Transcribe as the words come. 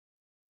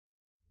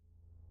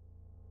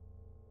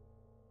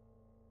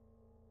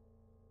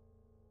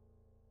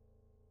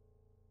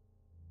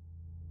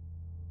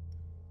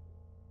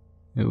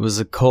It was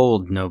a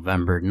cold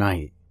November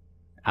night.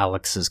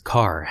 Alex's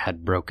car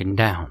had broken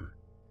down,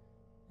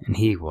 and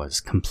he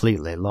was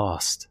completely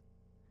lost.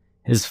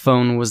 His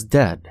phone was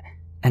dead,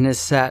 and his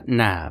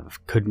sat-nav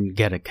couldn't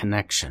get a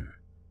connection.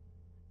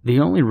 The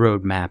only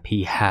road map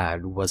he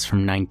had was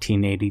from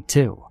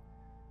 1982,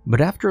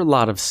 but after a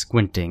lot of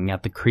squinting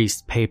at the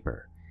creased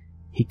paper,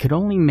 he could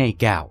only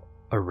make out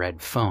a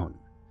red phone,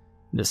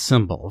 the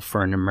symbol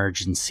for an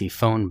emergency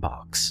phone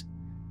box.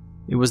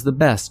 It was the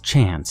best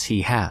chance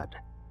he had.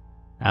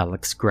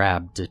 Alex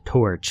grabbed a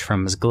torch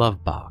from his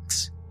glove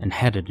box and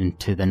headed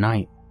into the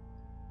night.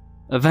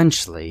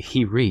 Eventually,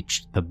 he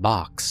reached the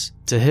box.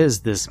 To his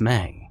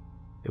dismay,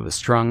 it was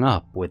strung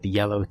up with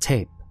yellow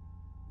tape.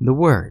 The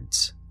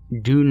words,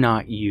 "Do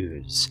not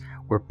use,"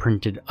 were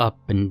printed up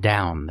and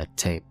down the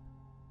tape.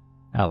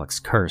 Alex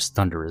cursed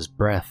under his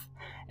breath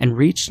and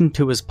reached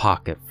into his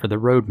pocket for the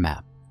road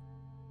map,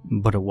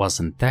 but it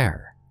wasn't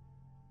there.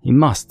 He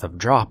must have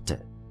dropped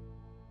it.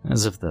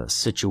 As if the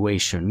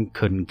situation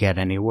couldn't get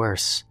any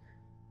worse,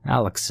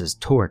 Alex's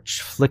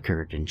torch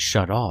flickered and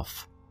shut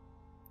off.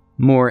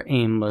 More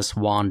aimless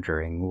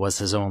wandering was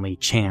his only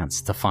chance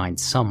to find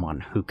someone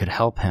who could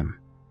help him.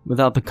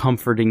 Without the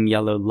comforting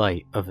yellow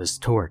light of his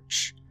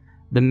torch,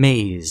 the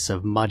maze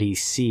of muddy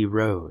sea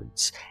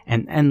roads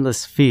and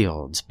endless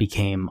fields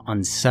became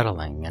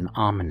unsettling and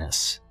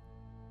ominous.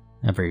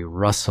 Every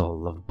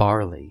rustle of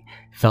barley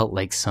felt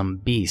like some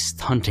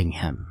beast hunting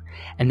him,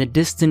 and the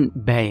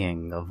distant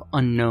baying of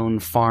unknown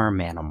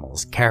farm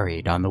animals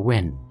carried on the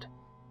wind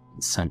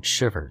sent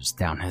shivers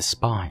down his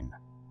spine.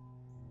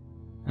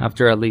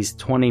 After at least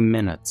 20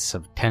 minutes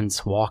of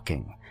tense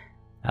walking,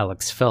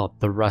 Alex felt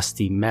the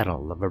rusty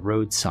metal of a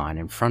road sign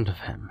in front of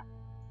him.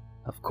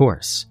 Of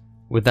course,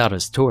 without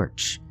his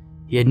torch,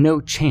 he had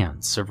no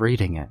chance of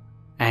reading it.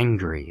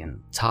 Angry and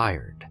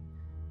tired,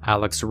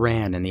 Alex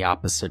ran in the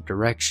opposite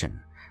direction,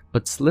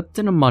 but slipped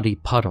in a muddy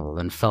puddle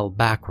and fell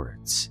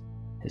backwards.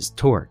 His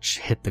torch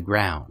hit the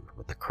ground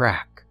with a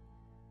crack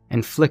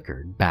and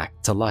flickered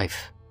back to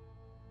life.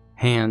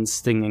 Hands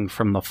stinging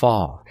from the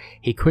fall,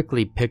 he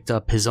quickly picked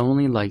up his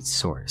only light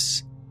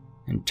source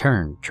and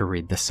turned to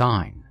read the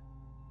sign.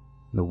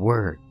 The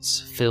words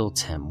filled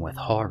him with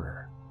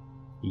horror.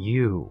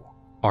 "You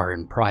are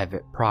in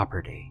private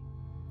property.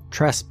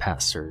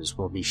 Trespassers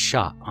will be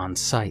shot on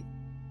sight."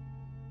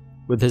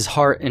 With his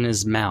heart in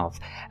his mouth,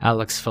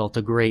 Alex felt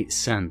a great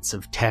sense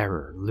of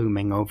terror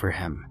looming over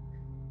him.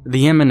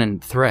 The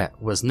imminent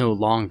threat was no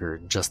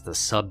longer just the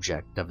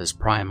subject of his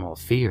primal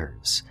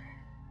fears.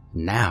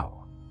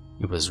 Now,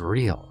 it was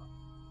real,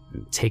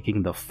 and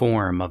taking the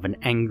form of an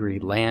angry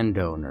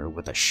landowner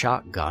with a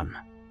shotgun.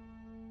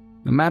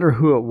 No matter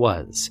who it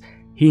was,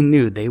 he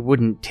knew they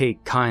wouldn't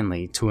take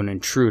kindly to an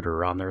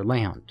intruder on their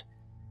land.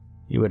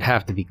 He would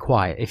have to be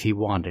quiet if he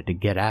wanted to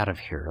get out of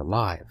here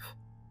alive.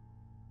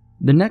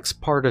 The next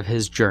part of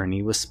his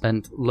journey was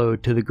spent low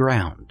to the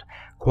ground,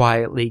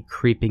 quietly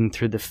creeping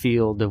through the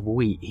field of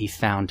wheat he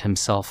found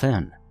himself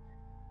in.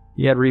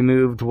 He had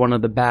removed one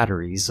of the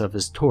batteries of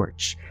his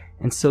torch,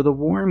 and so the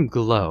warm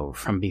glow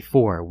from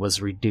before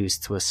was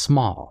reduced to a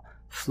small,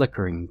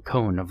 flickering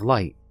cone of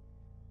light.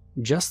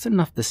 Just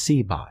enough to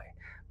see by,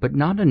 but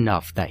not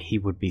enough that he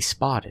would be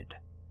spotted.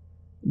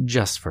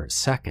 Just for a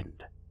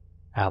second,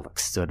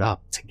 Alex stood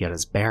up to get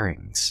his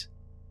bearings.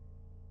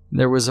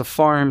 There was a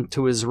farm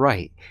to his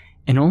right,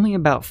 and only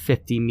about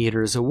 50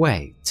 meters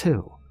away,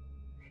 too.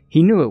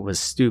 He knew it was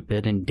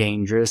stupid and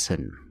dangerous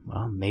and,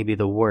 well, maybe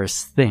the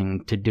worst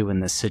thing to do in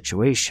this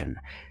situation,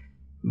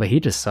 but he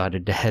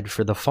decided to head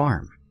for the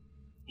farm.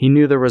 He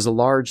knew there was a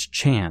large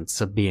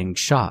chance of being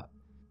shot,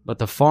 but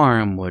the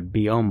farm would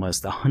be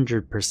almost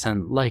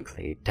 100%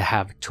 likely to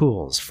have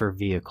tools for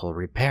vehicle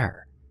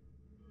repair.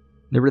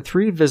 There were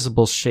 3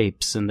 visible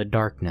shapes in the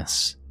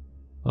darkness: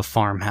 a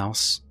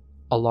farmhouse,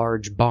 a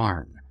large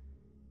barn,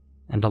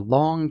 and a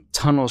long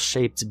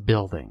tunnel-shaped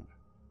building,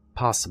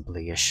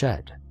 possibly a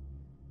shed.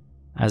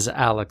 As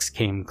Alex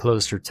came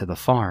closer to the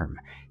farm,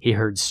 he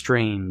heard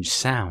strange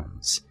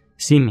sounds,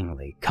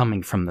 seemingly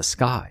coming from the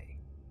sky.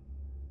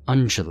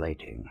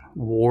 Undulating,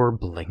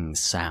 warbling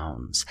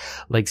sounds,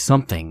 like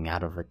something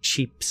out of a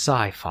cheap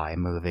sci-fi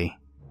movie.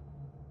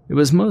 It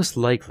was most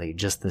likely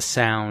just the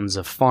sounds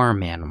of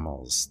farm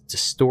animals,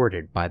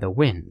 distorted by the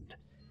wind.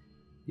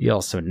 He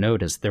also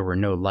noticed there were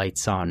no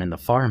lights on in the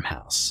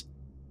farmhouse,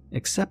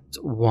 except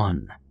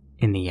one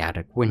in the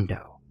attic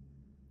window.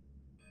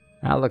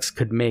 Alex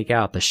could make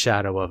out the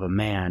shadow of a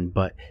man,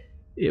 but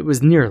it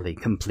was nearly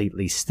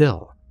completely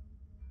still.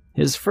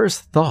 His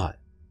first thought,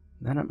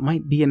 that it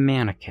might be a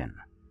mannequin,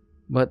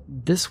 but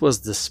this was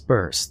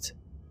dispersed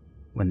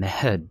when the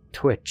head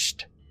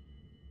twitched.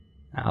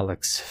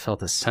 Alex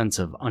felt a sense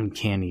of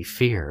uncanny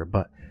fear,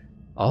 but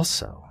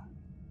also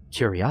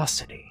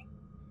curiosity.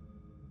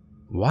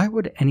 Why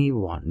would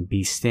anyone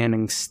be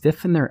standing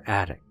stiff in their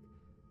attic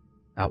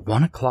at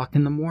 1 o'clock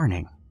in the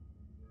morning?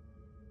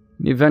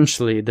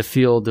 Eventually, the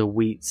field of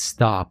wheat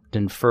stopped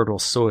and fertile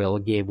soil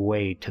gave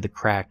way to the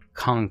cracked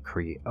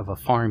concrete of a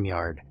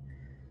farmyard.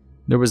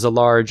 There was a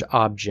large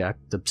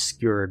object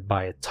obscured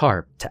by a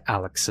tarp to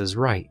Alex's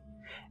right,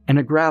 and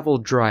a gravel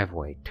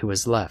driveway to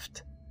his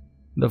left.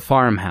 The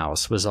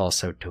farmhouse was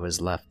also to his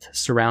left,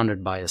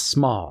 surrounded by a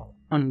small,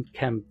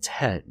 unkempt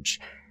hedge,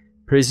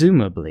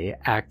 presumably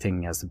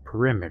acting as a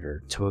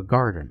perimeter to a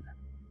garden.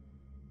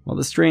 While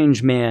the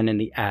strange man in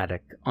the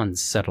attic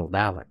unsettled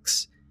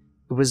Alex,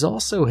 it was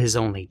also his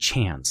only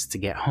chance to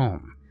get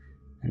home,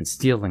 and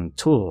stealing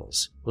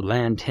tools would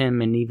land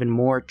him in even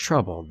more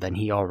trouble than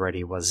he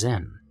already was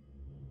in.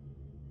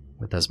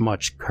 With as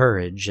much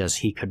courage as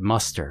he could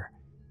muster,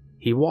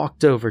 he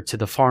walked over to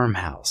the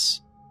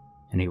farmhouse,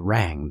 and he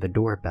rang the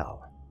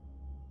doorbell.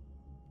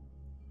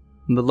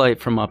 The light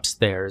from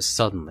upstairs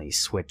suddenly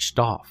switched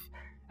off.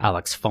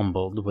 Alex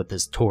fumbled with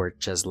his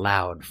torch as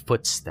loud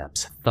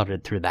footsteps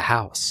thudded through the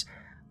house,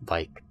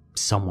 like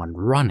someone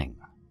running.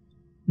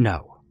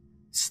 No,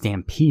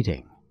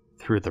 stampeding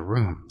through the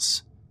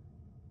rooms.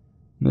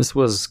 This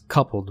was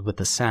coupled with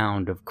the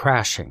sound of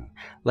crashing,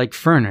 like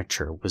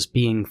furniture was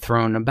being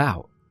thrown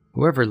about.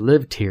 Whoever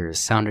lived here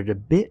sounded a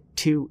bit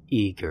too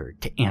eager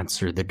to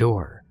answer the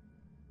door.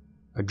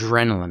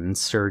 Adrenaline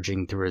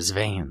surging through his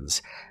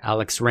veins,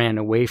 Alex ran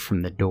away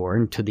from the door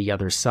and to the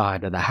other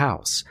side of the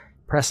house,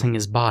 pressing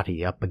his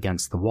body up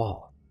against the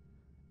wall.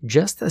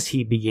 Just as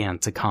he began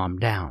to calm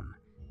down,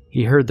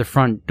 he heard the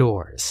front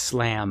door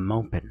slam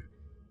open,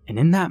 and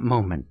in that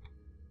moment,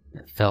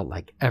 it felt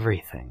like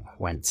everything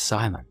went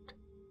silent.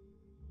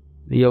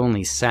 The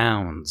only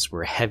sounds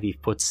were heavy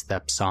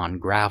footsteps on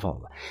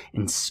gravel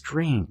and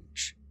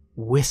strange,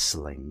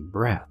 whistling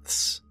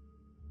breaths.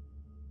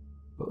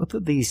 Both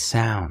of these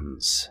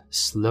sounds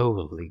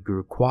slowly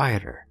grew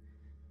quieter,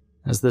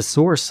 as the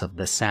source of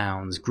the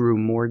sounds grew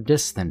more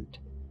distant,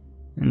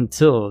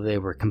 until they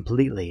were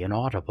completely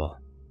inaudible.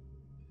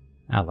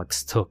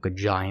 Alex took a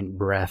giant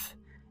breath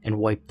and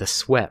wiped the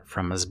sweat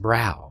from his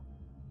brow.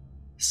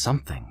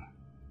 Something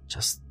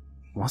just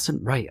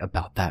wasn't right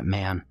about that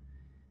man,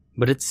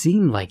 but it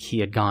seemed like he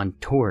had gone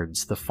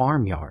towards the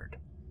farmyard.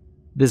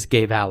 This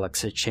gave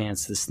Alex a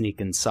chance to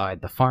sneak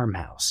inside the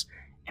farmhouse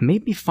and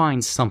maybe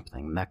find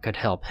something that could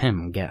help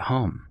him get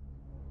home.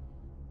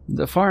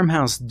 The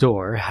farmhouse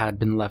door had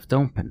been left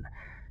open.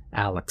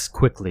 Alex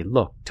quickly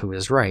looked to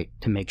his right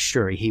to make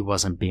sure he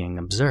wasn't being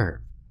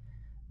observed.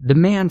 The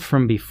man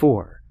from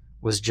before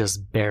was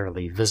just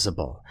barely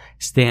visible,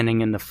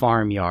 standing in the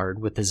farmyard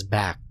with his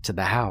back to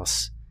the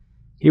house.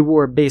 He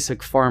wore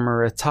basic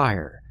farmer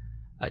attire,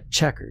 a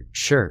checkered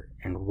shirt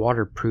and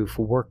waterproof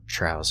work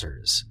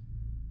trousers.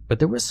 But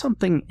there was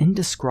something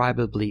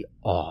indescribably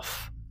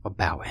off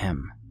about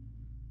him.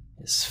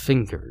 His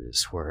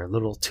fingers were a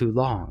little too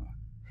long.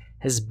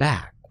 His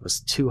back was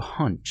too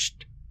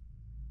hunched.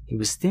 He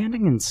was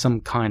standing in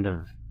some kind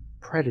of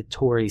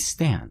predatory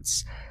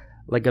stance,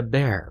 like a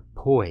bear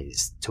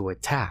poised to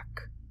attack.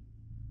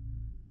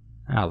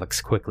 Alex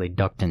quickly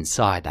ducked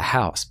inside the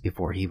house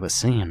before he was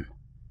seen.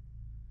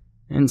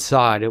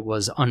 Inside it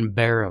was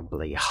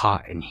unbearably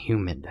hot and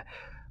humid.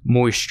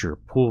 Moisture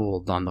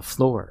pooled on the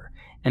floor,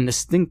 and the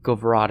stink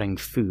of rotting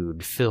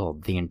food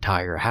filled the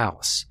entire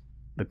house.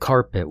 The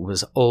carpet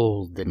was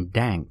old and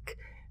dank,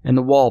 and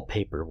the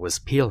wallpaper was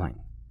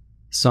peeling.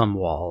 Some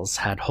walls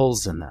had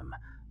holes in them.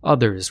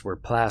 Others were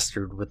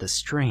plastered with a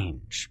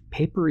strange,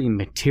 papery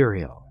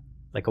material,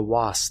 like a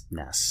wasp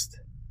nest.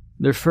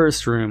 Their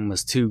first room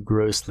was too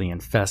grossly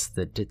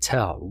infested to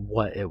tell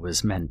what it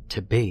was meant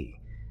to be,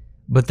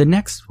 but the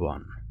next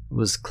one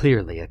was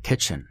clearly a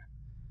kitchen.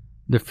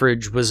 The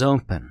fridge was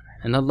open,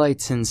 and the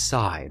lights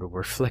inside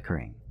were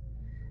flickering.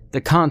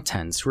 The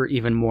contents were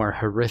even more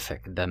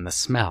horrific than the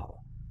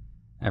smell.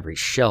 Every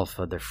shelf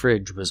of the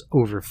fridge was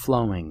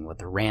overflowing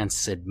with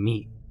rancid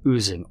meat,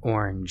 oozing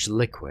orange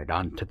liquid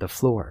onto the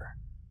floor.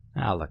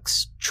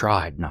 Alex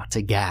tried not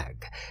to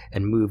gag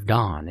and moved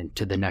on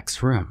into the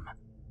next room,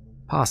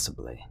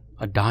 possibly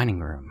a dining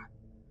room.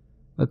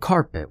 The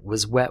carpet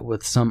was wet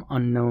with some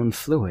unknown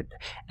fluid,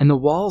 and the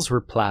walls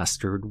were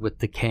plastered with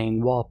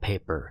decaying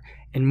wallpaper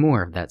and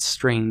more of that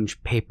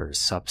strange paper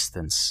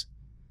substance.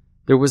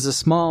 There was a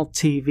small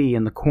TV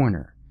in the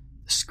corner.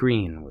 The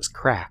screen was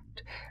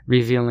cracked,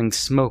 revealing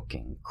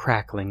smoking,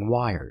 crackling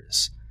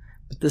wires,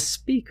 but the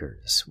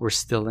speakers were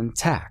still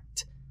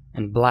intact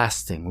and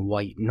blasting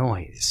white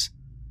noise.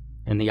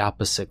 In the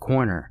opposite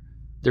corner,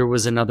 there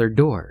was another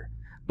door,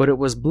 but it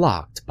was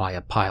blocked by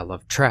a pile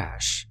of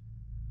trash.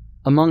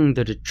 Among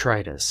the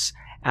detritus,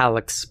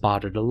 Alex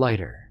spotted a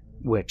lighter,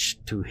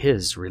 which, to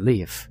his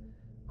relief,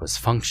 was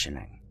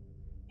functioning.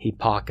 He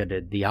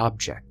pocketed the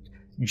object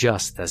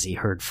just as he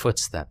heard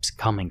footsteps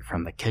coming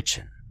from the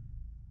kitchen.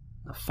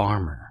 The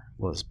farmer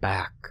was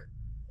back.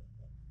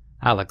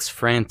 Alex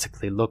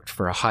frantically looked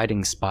for a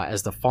hiding spot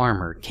as the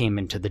farmer came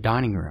into the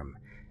dining room.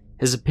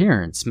 His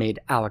appearance made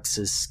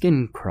Alex's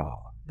skin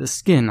crawl. The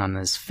skin on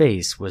his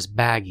face was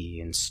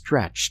baggy and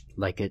stretched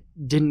like it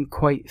didn't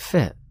quite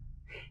fit.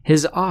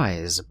 His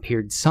eyes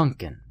appeared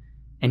sunken,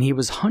 and he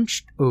was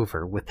hunched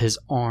over with his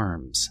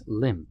arms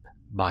limp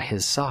by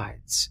his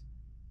sides,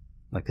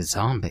 like a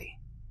zombie.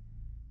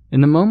 In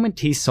the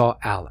moment he saw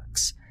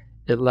Alex,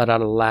 it let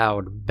out a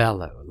loud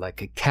bellow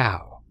like a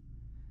cow.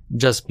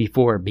 Just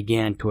before it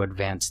began to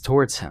advance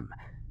towards him,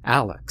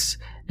 Alex,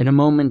 in a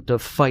moment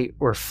of fight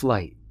or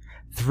flight,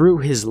 threw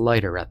his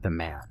lighter at the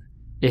man.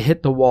 It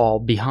hit the wall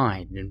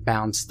behind and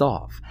bounced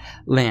off,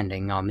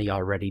 landing on the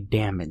already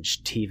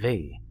damaged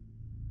TV.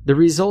 The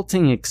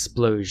resulting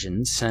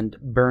explosion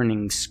sent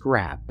burning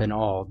scrap in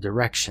all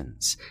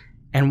directions,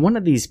 and one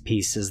of these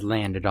pieces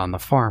landed on the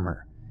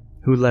farmer,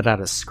 who let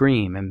out a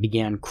scream and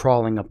began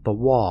crawling up the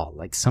wall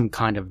like some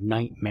kind of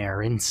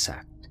nightmare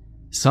insect.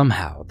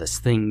 Somehow, this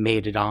thing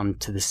made it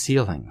onto the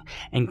ceiling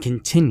and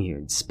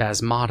continued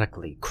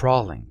spasmodically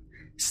crawling,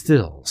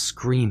 still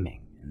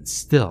screaming and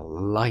still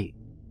light.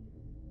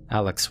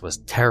 Alex was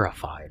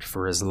terrified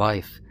for his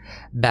life,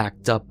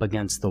 backed up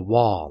against the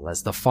wall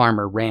as the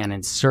farmer ran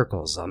in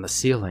circles on the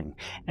ceiling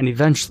and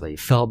eventually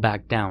fell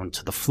back down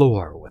to the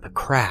floor with a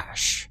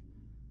crash,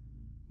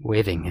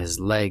 waving his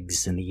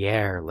legs in the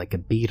air like a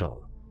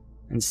beetle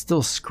and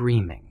still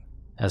screaming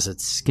as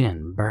its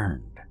skin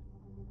burned.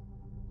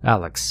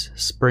 Alex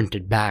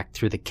sprinted back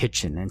through the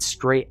kitchen and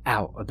straight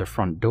out of the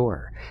front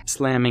door,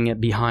 slamming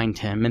it behind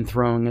him and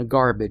throwing a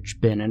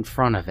garbage bin in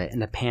front of it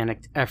in a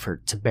panicked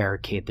effort to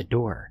barricade the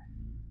door.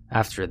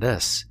 After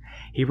this,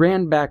 he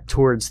ran back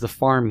towards the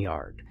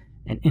farmyard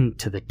and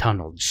into the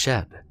tunneled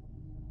shed,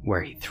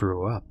 where he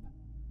threw up.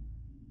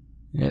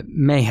 It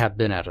may have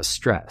been out of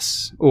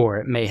stress, or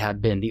it may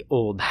have been the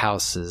old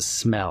house's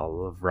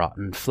smell of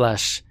rotten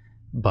flesh,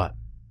 but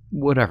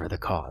whatever the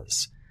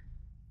cause,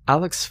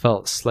 Alex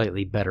felt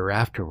slightly better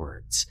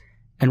afterwards,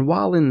 and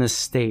while in this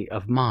state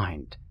of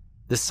mind,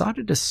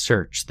 decided to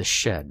search the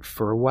shed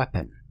for a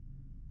weapon.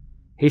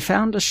 He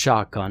found a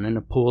shotgun in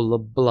a pool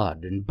of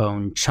blood and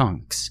bone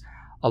chunks,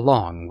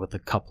 along with a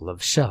couple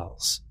of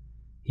shells.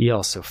 He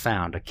also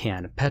found a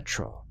can of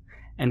petrol,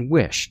 and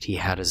wished he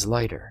had his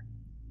lighter.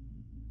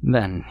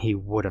 Then he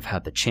would have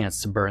had the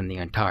chance to burn the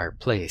entire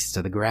place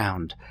to the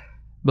ground,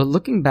 but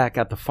looking back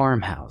at the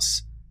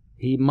farmhouse,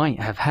 he might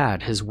have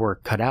had his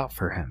work cut out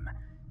for him,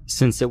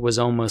 since it was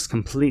almost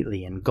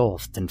completely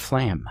engulfed in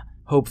flame.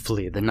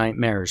 Hopefully the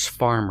nightmarish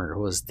farmer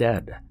was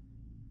dead,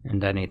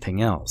 and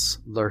anything else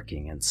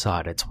lurking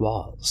inside its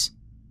walls.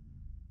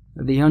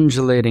 The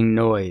undulating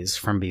noise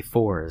from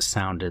before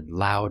sounded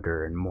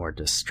louder and more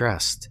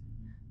distressed,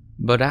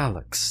 but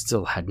Alex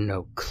still had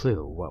no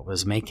clue what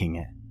was making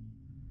it.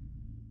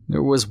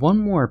 There was one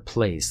more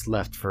place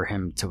left for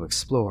him to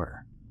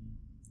explore: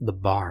 the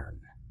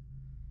barn.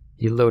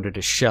 He loaded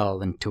a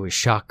shell into his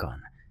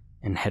shotgun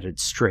and headed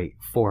straight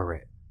for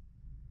it.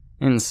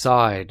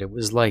 Inside, it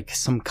was like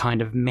some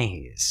kind of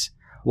maze.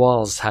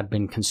 Walls had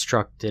been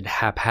constructed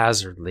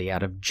haphazardly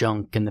out of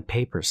junk in the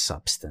paper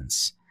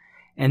substance,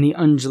 and the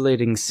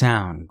undulating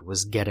sound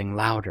was getting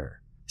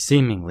louder,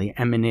 seemingly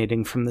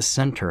emanating from the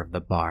center of the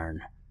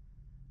barn.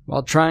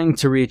 While trying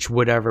to reach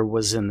whatever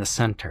was in the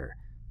center,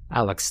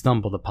 Alex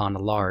stumbled upon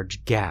a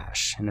large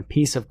gash and a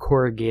piece of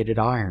corrugated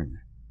iron.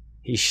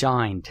 He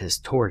shined his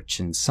torch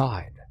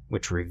inside,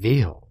 which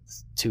revealed,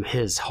 to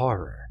his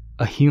horror,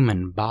 a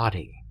human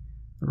body,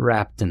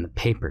 wrapped in the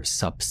paper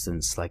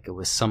substance like it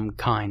was some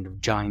kind of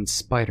giant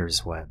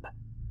spider's web.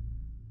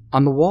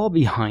 On the wall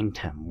behind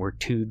him were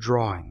two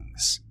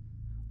drawings.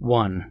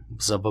 One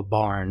was of a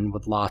barn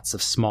with lots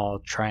of small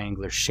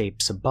triangular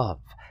shapes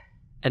above,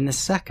 and the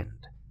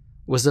second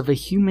was of a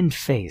human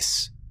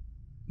face,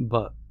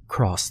 but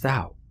crossed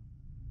out.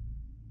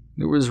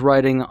 There was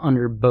writing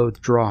under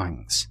both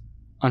drawings.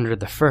 Under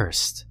the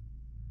first,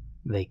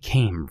 "They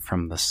came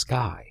from the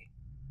sky."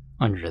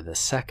 Under the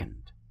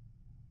second,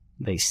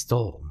 "They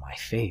stole my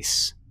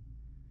face."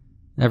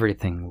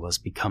 Everything was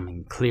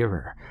becoming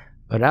clearer,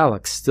 but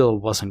Alex still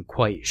wasn't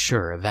quite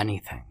sure of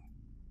anything.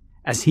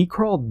 As he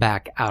crawled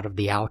back out of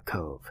the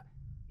alcove,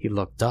 he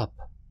looked up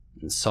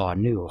and saw a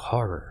new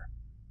horror.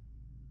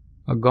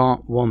 A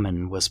gaunt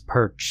woman was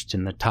perched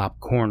in the top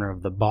corner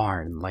of the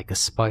barn like a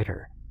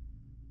spider.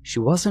 She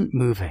wasn't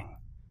moving,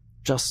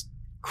 just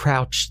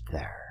crouched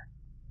there,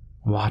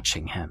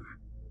 watching him.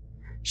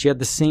 She had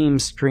the same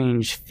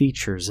strange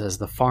features as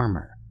the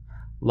farmer,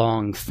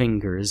 long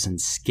fingers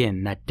and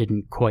skin that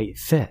didn't quite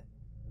fit.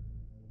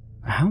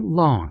 How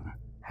long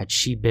had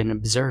she been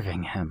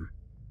observing him?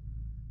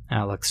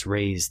 Alex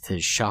raised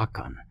his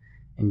shotgun,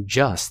 and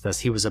just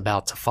as he was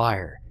about to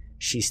fire,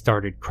 she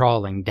started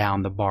crawling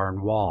down the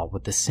barn wall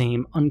with the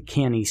same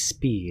uncanny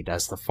speed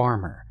as the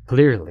farmer.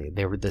 Clearly,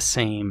 they were the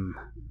same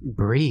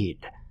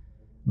breed,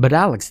 but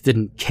Alex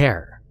didn't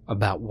care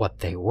about what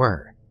they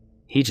were.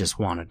 He just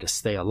wanted to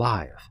stay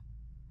alive.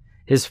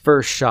 His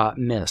first shot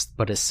missed,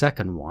 but his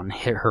second one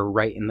hit her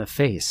right in the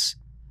face.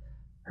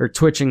 Her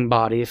twitching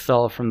body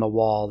fell from the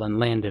wall and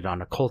landed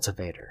on a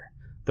cultivator,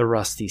 the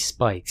rusty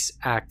spikes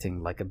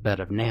acting like a bed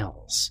of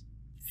nails.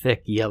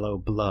 Thick yellow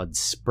blood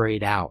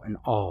sprayed out in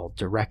all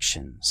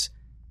directions,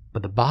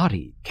 but the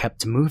body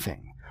kept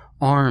moving,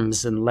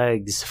 arms and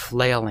legs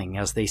flailing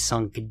as they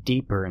sunk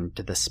deeper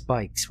into the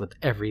spikes with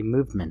every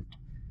movement.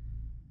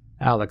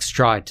 Alex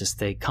tried to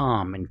stay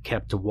calm and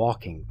kept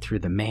walking through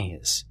the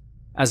maze.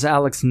 As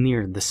Alex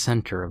neared the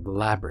center of the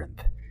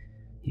labyrinth,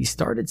 he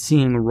started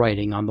seeing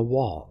writing on the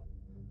wall,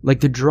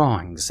 like the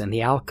drawings in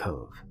the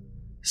alcove.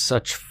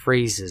 Such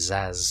phrases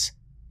as,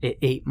 "It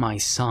ate my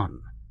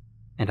son,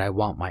 and I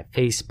want my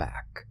face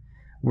back,"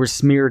 were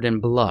smeared in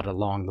blood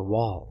along the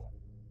wall.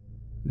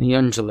 The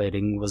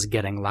undulating was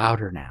getting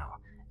louder now.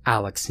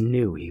 Alex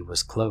knew he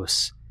was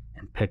close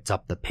and picked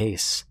up the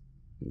pace.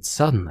 And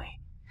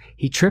suddenly,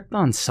 he tripped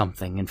on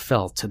something and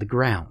fell to the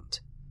ground.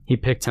 He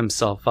picked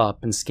himself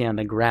up and scanned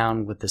the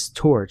ground with his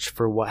torch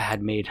for what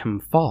had made him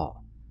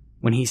fall,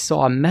 when he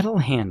saw a metal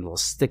handle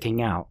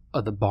sticking out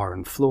of the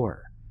barn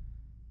floor.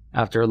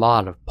 After a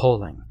lot of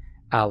pulling,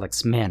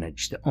 Alex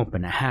managed to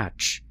open a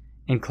hatch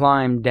and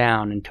climbed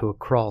down into a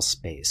crawl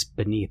space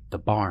beneath the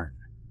barn.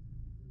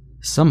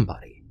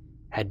 Somebody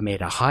had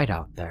made a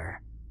hideout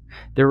there.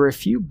 There were a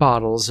few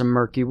bottles of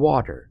murky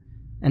water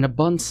and a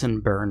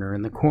Bunsen burner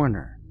in the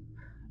corner.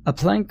 A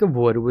plank of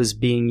wood was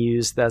being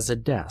used as a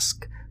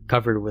desk,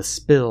 covered with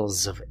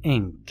spills of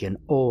ink and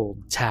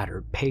old,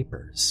 tattered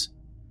papers.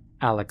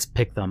 Alex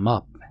picked them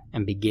up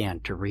and began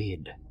to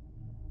read.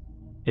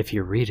 "If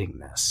you're reading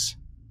this,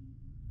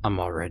 I'm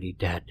already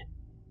dead."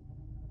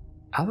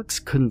 Alex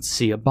couldn't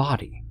see a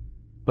body,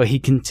 but he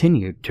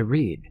continued to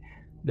read.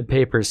 The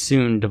paper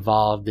soon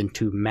devolved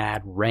into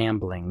mad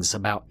ramblings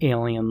about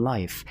alien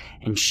life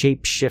and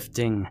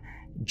shape-shifting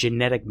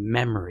genetic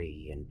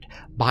memory and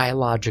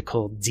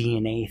biological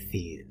DNA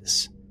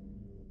thieves.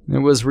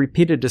 There was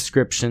repeated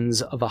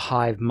descriptions of a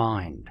hive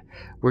mind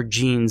where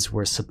genes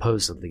were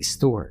supposedly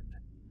stored.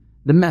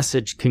 The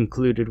message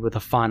concluded with a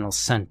final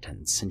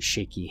sentence in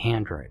shaky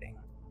handwriting.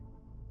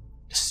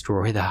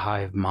 "Destroy the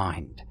hive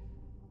mind,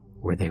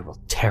 where they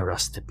will tear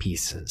us to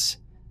pieces,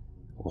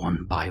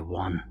 one by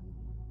one."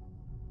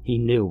 He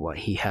knew what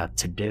he had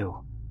to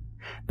do.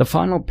 The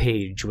final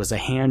page was a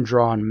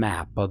hand-drawn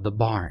map of the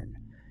barn,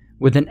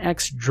 with an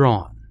X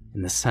drawn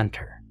in the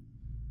center.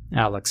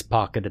 Alex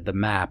pocketed the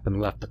map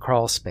and left the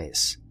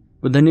crawlspace.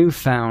 With the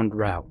newfound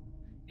route,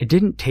 it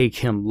didn't take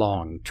him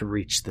long to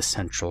reach the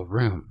central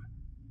room.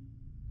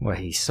 What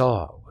he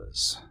saw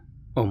was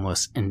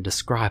almost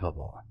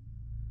indescribable.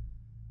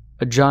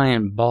 A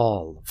giant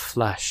ball of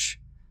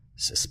flesh,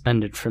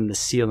 suspended from the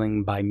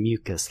ceiling by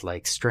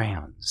mucus-like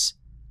strands.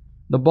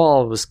 The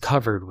ball was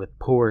covered with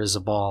pores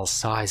of all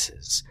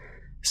sizes.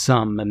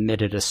 Some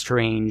emitted a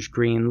strange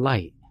green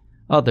light,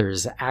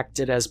 others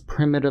acted as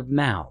primitive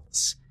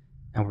mouths,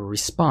 and were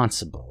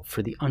responsible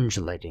for the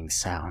undulating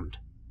sound.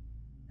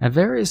 At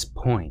various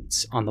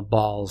points on the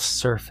ball's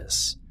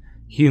surface,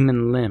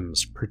 human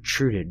limbs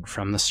protruded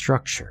from the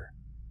structure.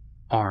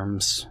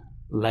 Arms,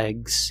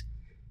 legs,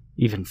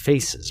 even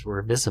faces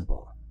were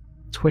visible,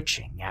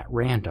 twitching at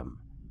random.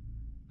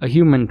 A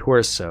human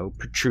torso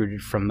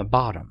protruded from the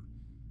bottom,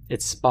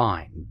 its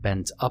spine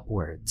bent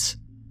upwards.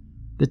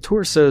 The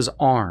torso's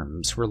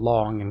arms were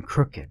long and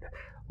crooked,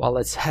 while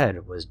its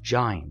head was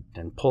giant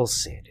and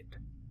pulsated.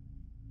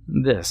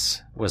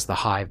 This was the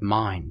hive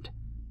mind,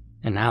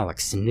 and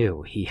Alex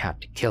knew he had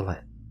to kill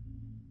it.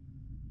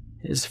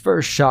 His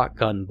first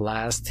shotgun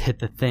blast hit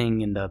the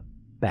thing in the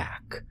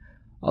back,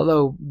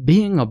 although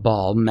being a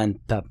ball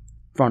meant that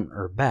front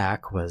or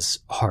back was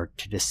hard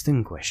to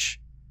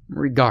distinguish.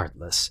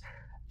 Regardless,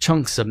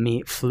 chunks of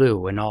meat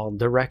flew in all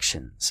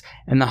directions,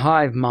 and the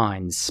hive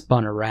mind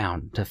spun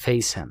around to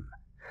face him.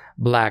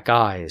 Black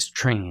eyes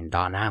trained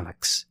on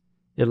Alex.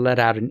 It let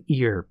out an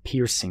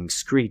ear-piercing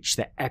screech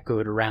that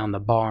echoed around the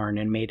barn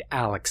and made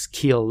Alex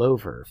keel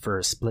over for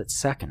a split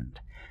second.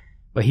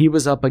 But he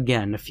was up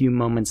again a few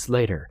moments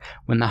later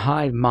when the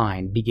hive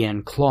mind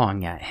began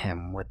clawing at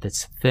him with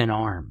its thin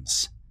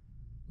arms.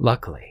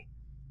 Luckily,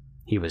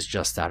 he was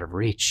just out of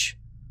reach.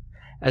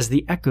 As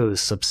the echoes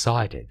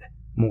subsided,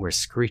 more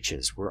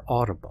screeches were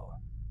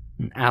audible,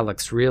 and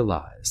Alex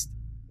realized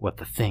what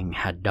the thing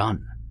had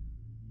done.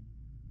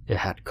 It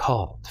had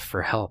called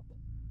for help.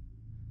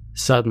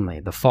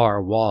 Suddenly, the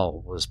far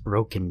wall was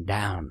broken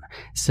down,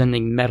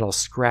 sending metal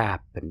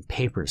scrap and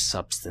paper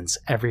substance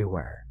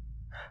everywhere.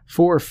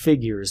 4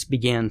 figures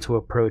began to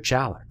approach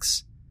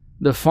Alex.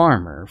 The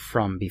farmer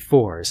from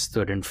before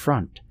stood in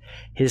front,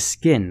 his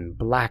skin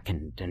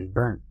blackened and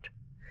burnt.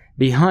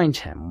 Behind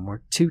him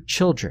were 2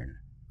 children,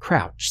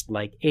 crouched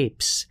like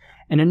apes,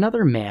 and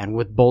another man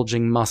with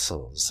bulging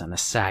muscles and a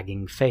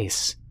sagging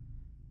face.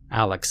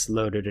 Alex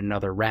loaded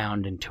another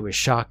round into his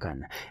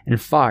shotgun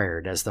and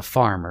fired as the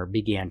farmer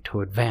began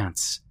to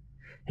advance.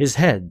 His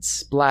head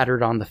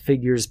splattered on the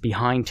figures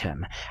behind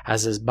him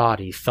as his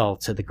body fell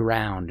to the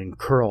ground and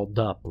curled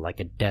up like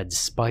a dead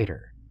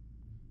spider.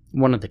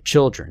 One of the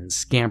children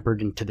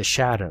scampered into the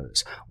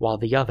shadows while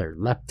the other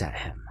leapt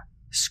at him,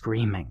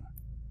 screaming.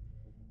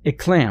 It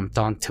clamped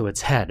onto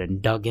its head and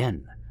dug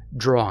in,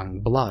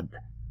 drawing blood.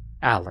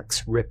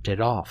 Alex ripped it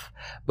off,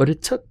 but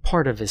it took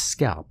part of his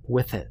scalp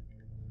with it.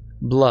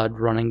 Blood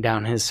running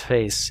down his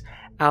face,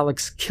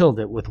 Alex killed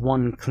it with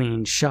one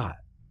clean shot.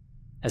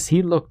 As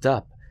he looked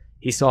up,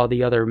 he saw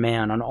the other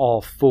man on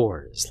all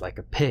 4s like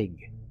a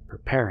pig,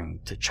 preparing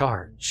to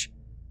charge.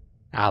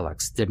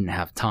 Alex didn't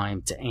have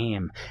time to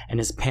aim, and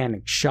his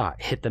panicked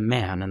shot hit the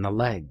man in the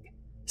leg.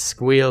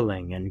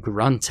 Squealing and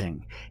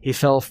grunting, he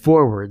fell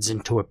forwards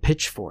into a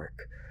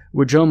pitchfork,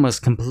 which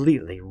almost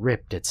completely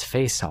ripped its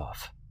face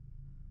off.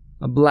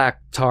 A black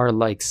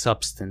tar-like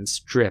substance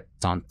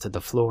dripped onto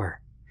the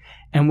floor,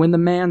 and when the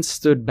man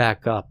stood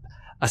back up,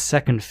 a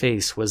second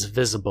face was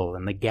visible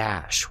in the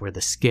gash where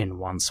the skin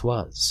once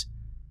was.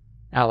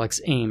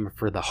 Alex aimed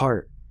for the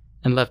heart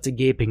and left a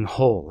gaping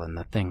hole in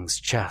the thing's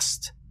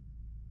chest.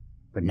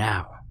 But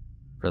now,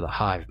 for the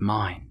hive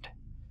mind.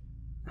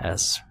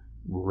 As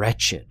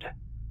wretched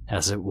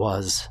as it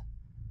was,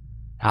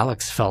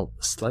 Alex felt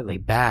slightly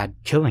bad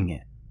killing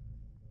it.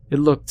 It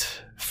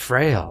looked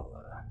frail,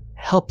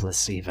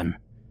 helpless even.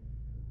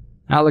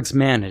 Alex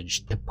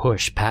managed to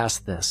push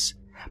past this,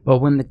 but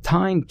when the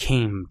time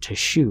came to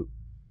shoot,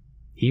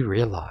 he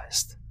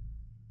realized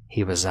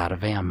he was out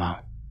of ammo.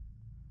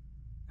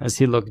 As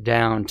he looked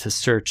down to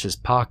search his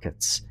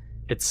pockets,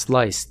 it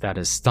sliced at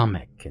his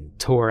stomach and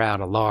tore out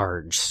a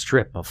large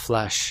strip of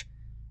flesh.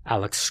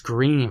 Alex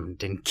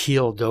screamed and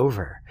keeled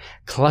over,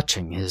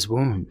 clutching his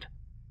wound.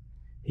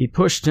 He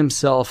pushed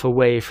himself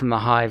away from the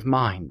hive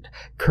mind,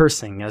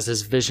 cursing as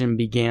his vision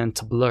began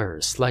to blur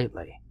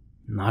slightly.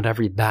 Not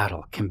every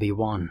battle can be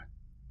won,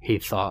 he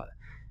thought,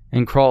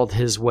 and crawled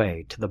his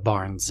way to the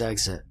barn's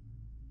exit.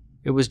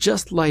 It was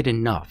just light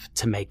enough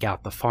to make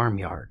out the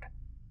farmyard.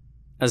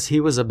 As he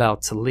was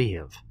about to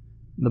leave,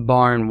 the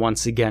barn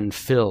once again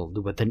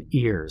filled with an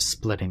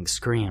ear-splitting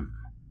scream.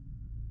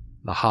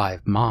 The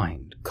hive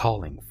mind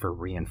calling for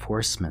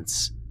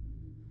reinforcements.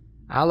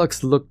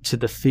 Alex looked to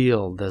the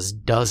field as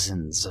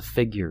dozens of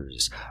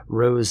figures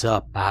rose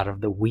up out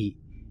of the wheat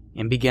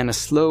and began a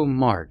slow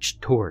march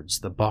towards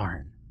the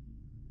barn.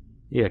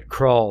 He had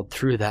crawled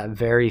through that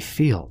very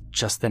field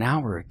just an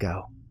hour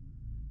ago.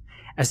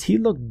 As he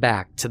looked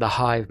back to the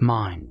hive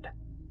mind,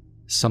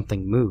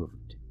 something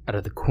moved out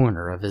of the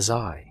corner of his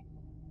eye.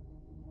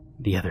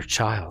 The other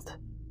child.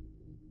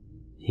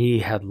 He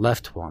had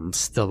left one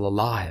still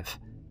alive.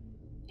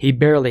 He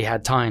barely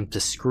had time to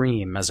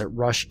scream as it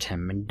rushed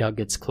him and dug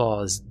its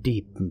claws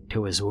deep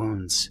into his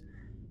wounds,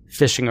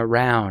 fishing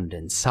around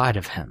inside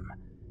of him,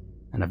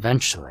 and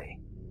eventually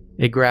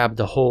it grabbed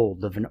a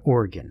hold of an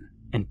organ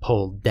and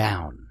pulled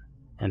down,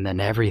 and then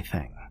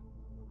everything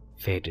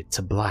faded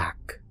to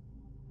black.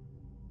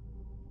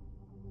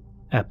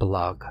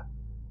 Epilogue.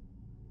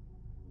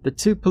 The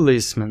two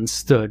policemen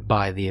stood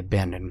by the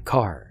abandoned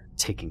car,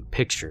 taking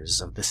pictures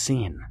of the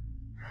scene.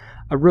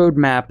 A road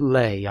map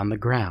lay on the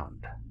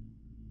ground.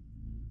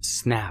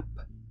 Snap.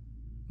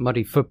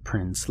 Muddy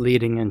footprints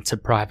leading into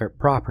private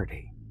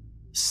property.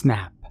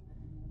 Snap.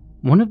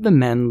 One of the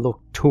men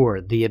looked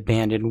toward the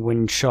abandoned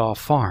Windshaw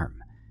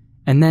farm,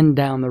 and then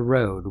down the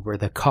road where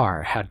the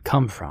car had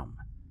come from.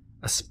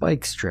 A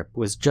spike strip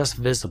was just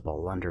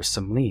visible under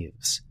some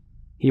leaves.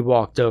 He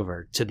walked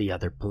over to the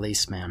other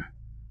policeman.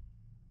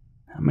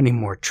 How many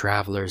more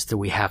travelers do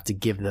we have to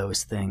give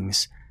those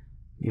things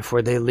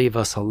before they leave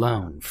us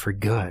alone for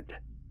good?